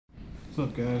What's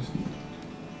up, guys?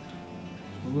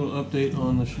 A little update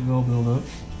on the chevelle buildup.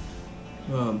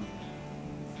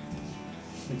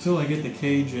 Until I get the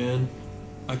cage in,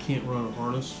 I can't run a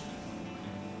harness.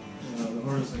 The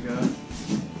harness I got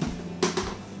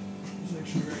is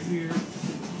actually right here.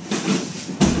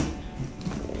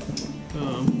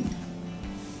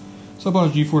 So I bought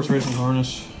a G-Force racing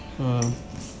harness.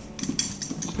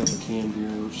 It's got the cam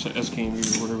gear, or S-cam gear,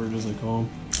 or whatever it is they call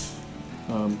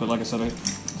them. But like I said,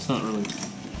 it's not really, the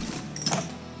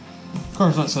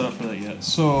car's not set up for that yet.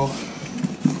 So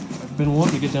I've been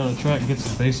wanting to get down the track and get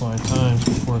some baseline times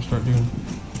before I start doing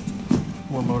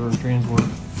more motor and trans work.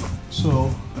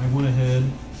 So I went ahead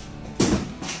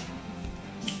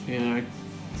and I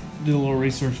did a little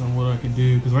research on what I could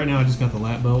do, because right now I just got the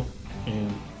lap belt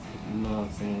and I'm not a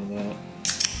fan of that.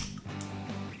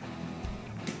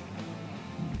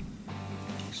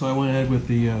 So I went ahead with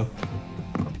the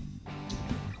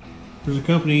there's a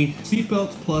company,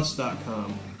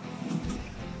 seatbeltsplus.com.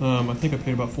 I think I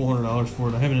paid about $400 for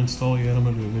it. I haven't installed it yet. I'm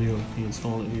going to do a video of me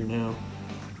installing it here now.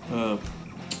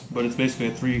 But it's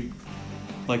basically a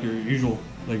like your usual,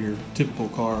 like your typical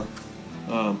car,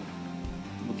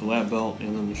 with the lap belt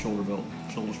and then the shoulder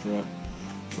strap.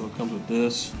 So it comes with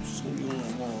this. It's just going to be a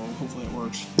little long. Hopefully it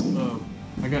works.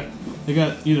 They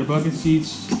got either bucket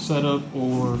seats set up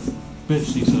or bench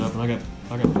seats set up, and I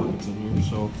got buckets in here.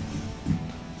 So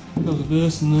it comes with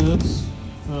this and this.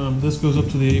 This goes up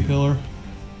to the A-pillar,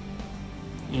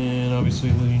 and obviously,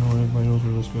 you know, everybody knows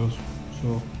where this goes.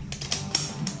 So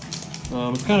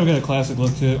it's kind of got a classic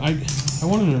look to it. I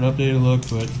wanted an updated look,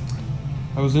 but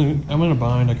I'm in a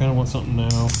bind. I kind of want something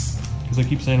now, because I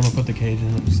keep saying I'm gonna put the cage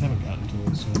in. I just haven't gotten to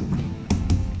it, so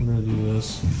we're gonna do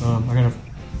this. I got a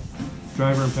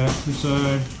driver and passenger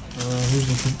side. Here's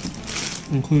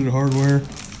the included hardware.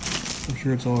 I'm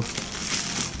sure it's all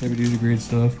heavy duty grade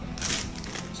stuff.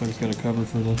 Looks like it's got a cover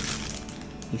for the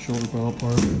shoulder belt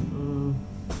part.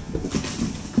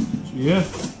 So yeah.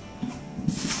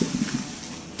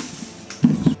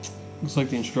 Looks like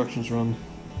the instructions are on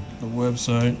the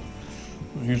website.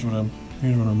 Here's what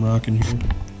I'm rocking here.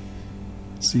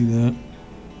 See that?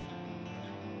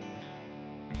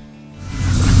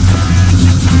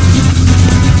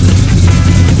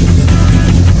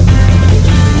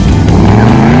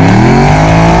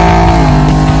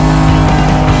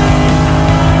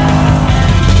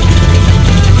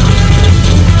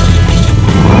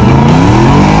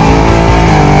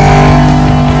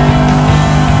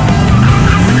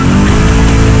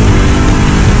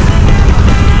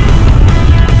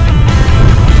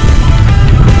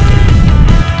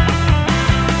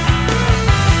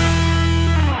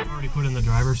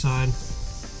 Side.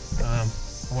 I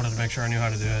wanted to make sure I knew how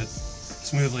to do it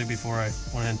smoothly before I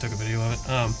went ahead and took a video of it.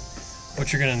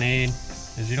 What you're going to need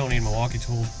is, you don't need Milwaukee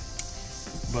tools,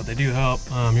 but they do help.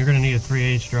 You're going to need a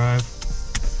 3/8 drive.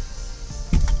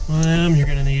 You're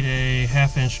going to need a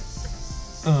 1/2 inch.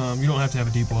 You don't have to have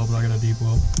a deep well, but I got a deep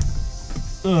well.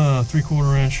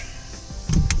 3/4 inch,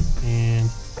 and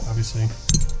obviously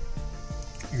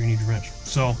you're going to need your wrench.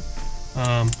 So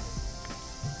to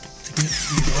get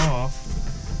these off,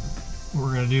 what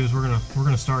we're going to do is we're going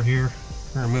to start here.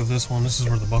 We're going to move this one. This is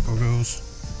where the buckle goes.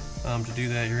 To do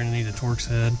that, you're going to need a Torx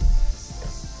head.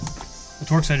 The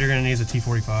Torx head you're going to need is a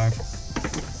T45.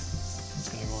 It's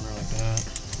going to go in there like that.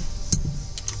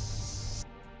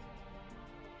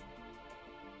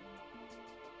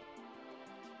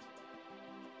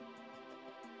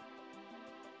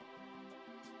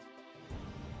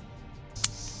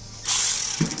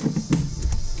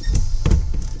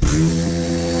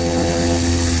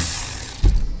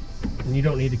 And you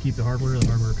don't need to keep the hardware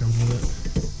comes with it.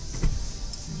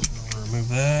 So we'll remove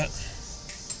that.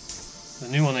 The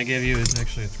new one they give you is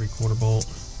actually a 3/4 bolt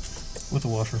with a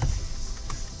washer.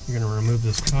 You're going to remove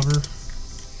this cover.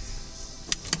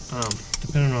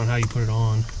 Depending on how you put it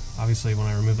on, obviously when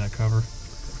I remove that cover,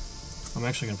 I'm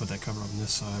actually going to put that cover on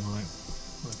this side when I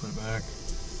put it back.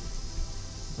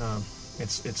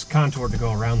 It's contoured to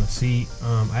go around the seat.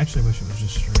 I actually wish it was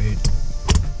just straight,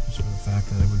 just for the fact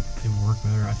that it would work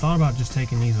better. I thought about just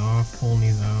taking these off, pulling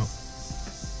these out,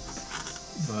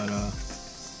 but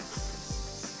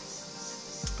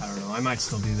I don't know. I might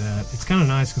still do that. It's kind of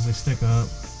nice because they stick up,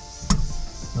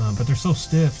 but they're so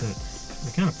stiff that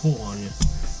they kind of pull on you.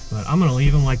 But I'm gonna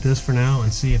leave them like this for now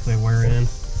and see if they wear in.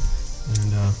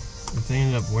 And if they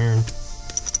end up wearing,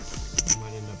 it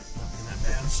might end up not being that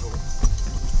bad. So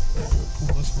we'll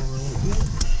pull this one a little bit.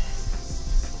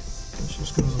 This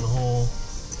just goes in the hole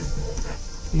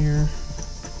here.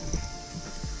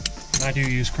 And I do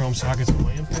use chrome sockets on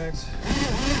my impacts.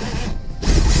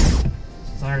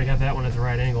 Since I already have that one at the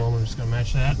right angle, I'm just gonna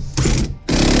match that.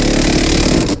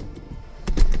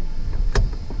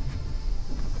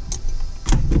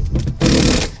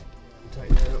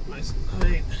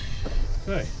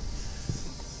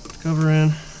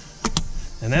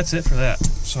 that's it for that.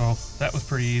 So that was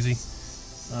pretty easy.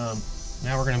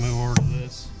 Now we're going to move over to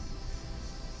this.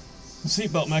 The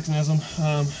seatbelt mechanism.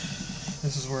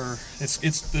 This is where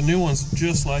it's the new one's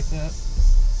just like that.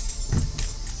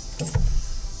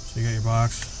 So you got your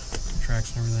box,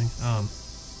 tracks and everything.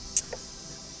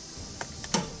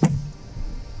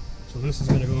 So this is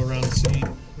going to go around the seat.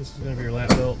 This is going to be your lap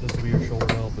belt. This will be your shoulder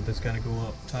belt, but this got to go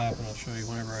up top, and I'll show you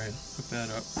whenever I hook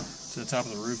that up to the top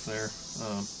of the roof there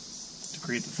to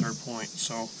create the third point.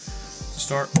 So to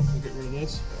start, we'll get rid of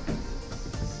this.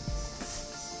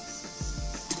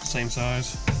 Same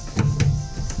size,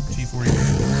 G40.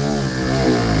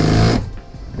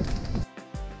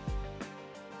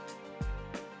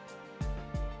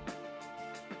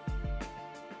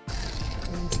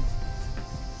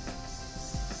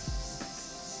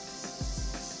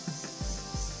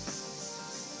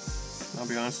 I'll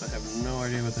be honest, I have no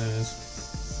idea what that is.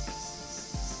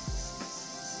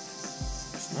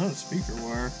 It's not a speaker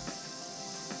wire.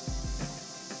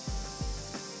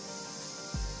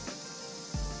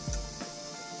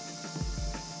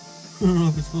 I don't know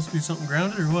if it's supposed to be something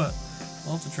grounded or what.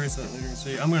 I'll have to trace that later and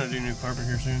see. I'm gonna do new carpet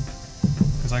here soon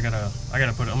because I'm gonna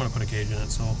put a cage in it.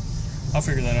 So I'll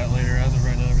figure that out later. As of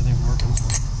right now, everything's working. So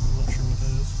I'm not sure what that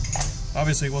is.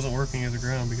 Obviously, it wasn't working as a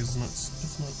ground because it's not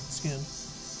skin.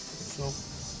 So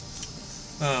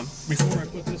before I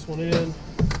put this one in,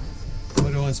 I'm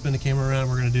gonna go and spin the camera around.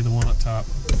 We're gonna do the one up top.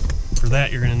 For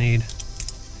that, you're gonna need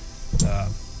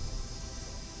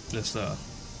this.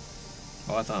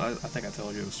 Oh, I think I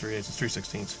told you it was 3/8. It's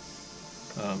 3/16.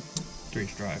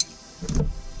 3-inch drive.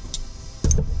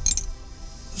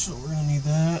 So we're gonna need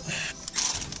that.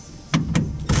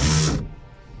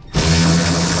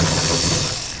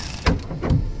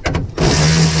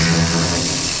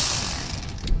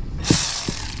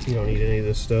 You don't need any of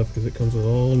this stuff because it comes with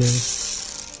all new.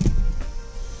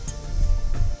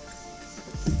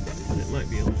 And it might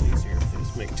be a little easier if they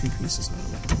just make 2 pieces out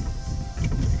of it.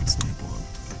 Make it snap on.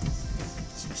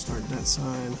 So start that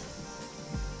side.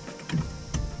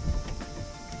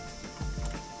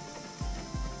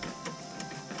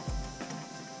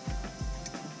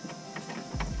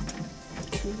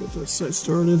 Okay, get that side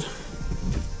started.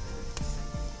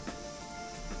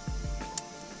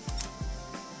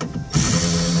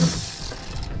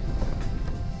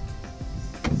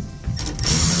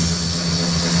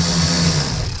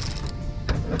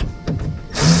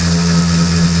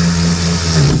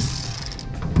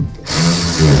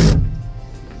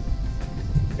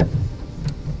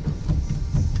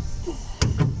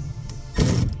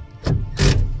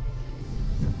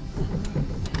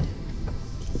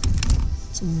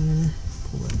 In there,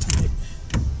 pull that tight,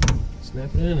 snap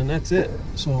it in, and that's it.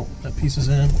 So that piece is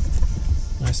in,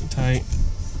 nice and tight.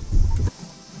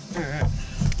 Alright,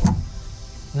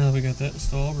 now that we got that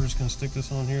installed, we're just going to stick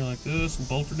this on here like this and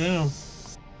bolt her down.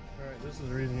 Alright, this is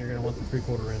the reason you're going to want the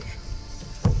 3/4 inch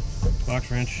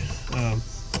box wrench.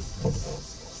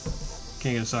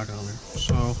 Can't get a socket on there,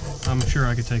 so I'm sure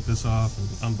I could take this off and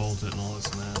unbolt it and all this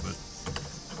and that, but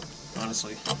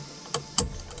honestly,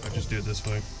 I just do it this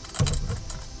way.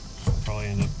 Probably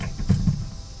end up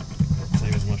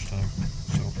saving as much time.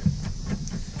 So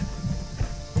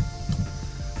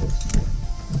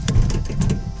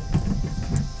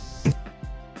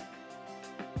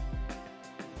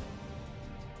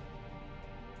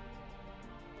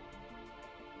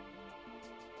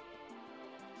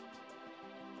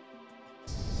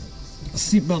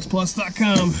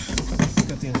seatbeltsplus.com.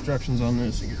 Got the instructions on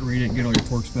this. You can read it and get all your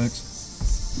torque specs.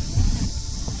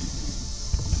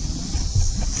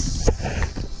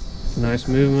 Nice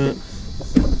movement,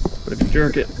 but if you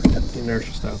jerk it, the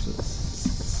inertia stops it.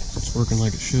 It's working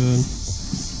like it should.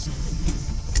 It's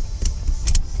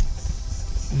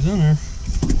in there.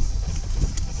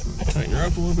 Tighten her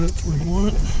up a little bit to where you want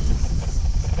it.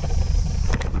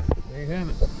 There you have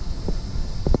it.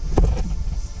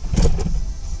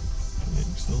 You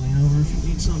can still lean over if you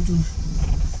need something.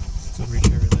 Still reach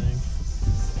everything.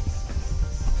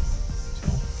 So,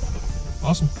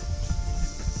 awesome.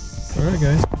 Alright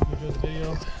guys, if you enjoyed the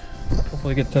video,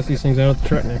 hopefully I get to test these things out at the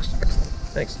truck next.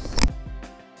 Thanks.